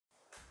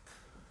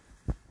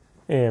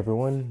Hey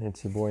everyone,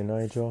 it's your boy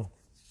Nigel.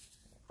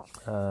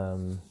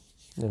 I'm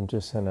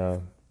just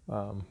gonna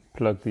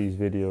plug these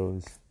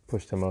videos,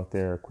 push them out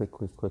there quick.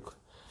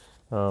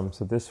 So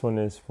this one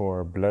is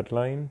for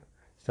Bloodline,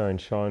 starring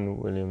Sean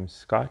William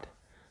Scott,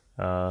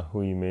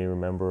 who you may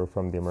remember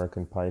from the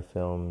American Pie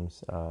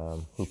films,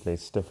 who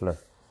plays Stifler.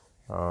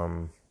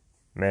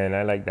 Man,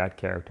 I like that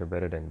character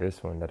better than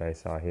this one that I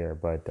saw here,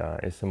 but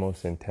it's the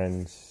most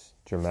intense,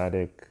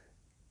 dramatic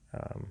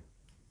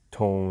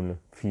tone,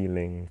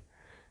 feeling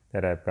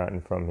that I've gotten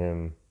from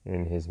him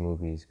in his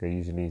movies. Because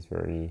usually he's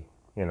very,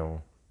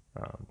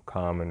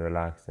 calm and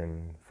relaxed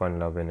and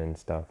fun-loving and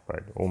stuff.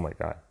 But oh my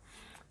God!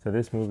 So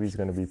this movie is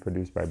going to be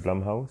produced by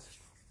Blumhouse,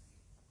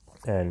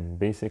 and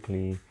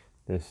basically,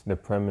 the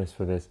premise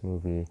for this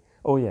movie.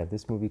 Oh yeah,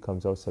 this movie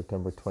comes out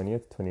September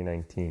 20th,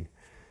 2019.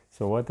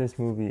 So what this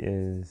movie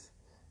is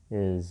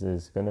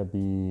going to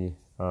be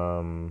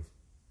a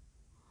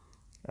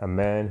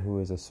man who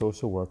is a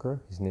social worker.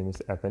 His name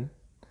is Evan,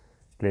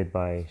 played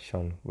by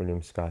Sean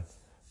William Scott,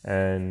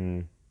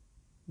 and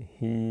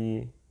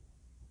he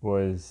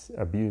was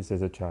abused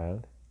as a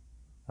child,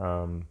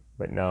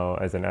 but now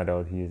as an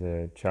adult he's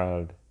a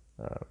child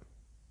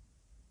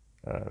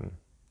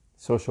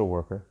social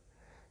worker.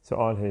 So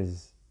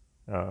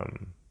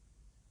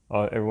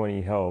everyone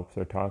he helps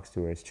or talks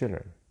to is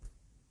children.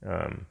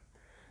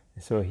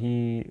 So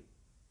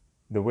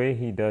the way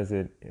he does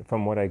it,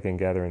 from what I can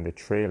gather in the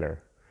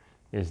trailer,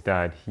 is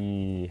that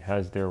he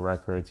has their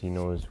records, he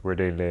knows where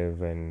they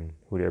live and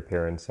who their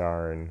parents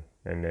are, and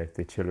if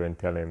the children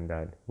tell him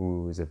that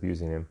who is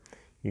abusing him,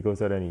 he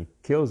goes out and he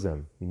kills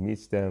them. He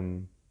meets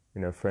them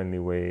in a friendly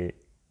way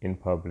in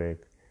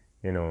public,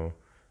 and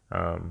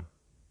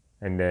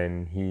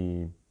then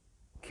he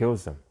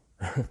kills them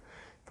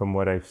from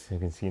what I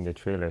can see in the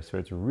trailer. So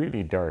it's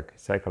really dark,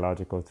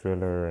 psychological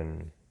thriller,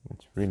 and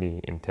it's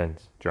really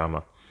intense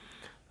drama.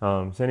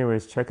 So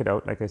anyways, check it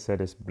out. Like I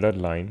said, it's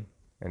Bloodline,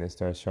 and it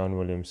stars Sean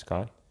William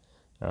Scott,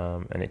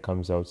 and it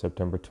comes out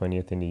September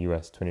 20th in the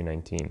US,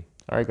 2019.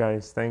 All right,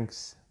 guys,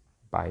 thanks.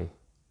 Bye.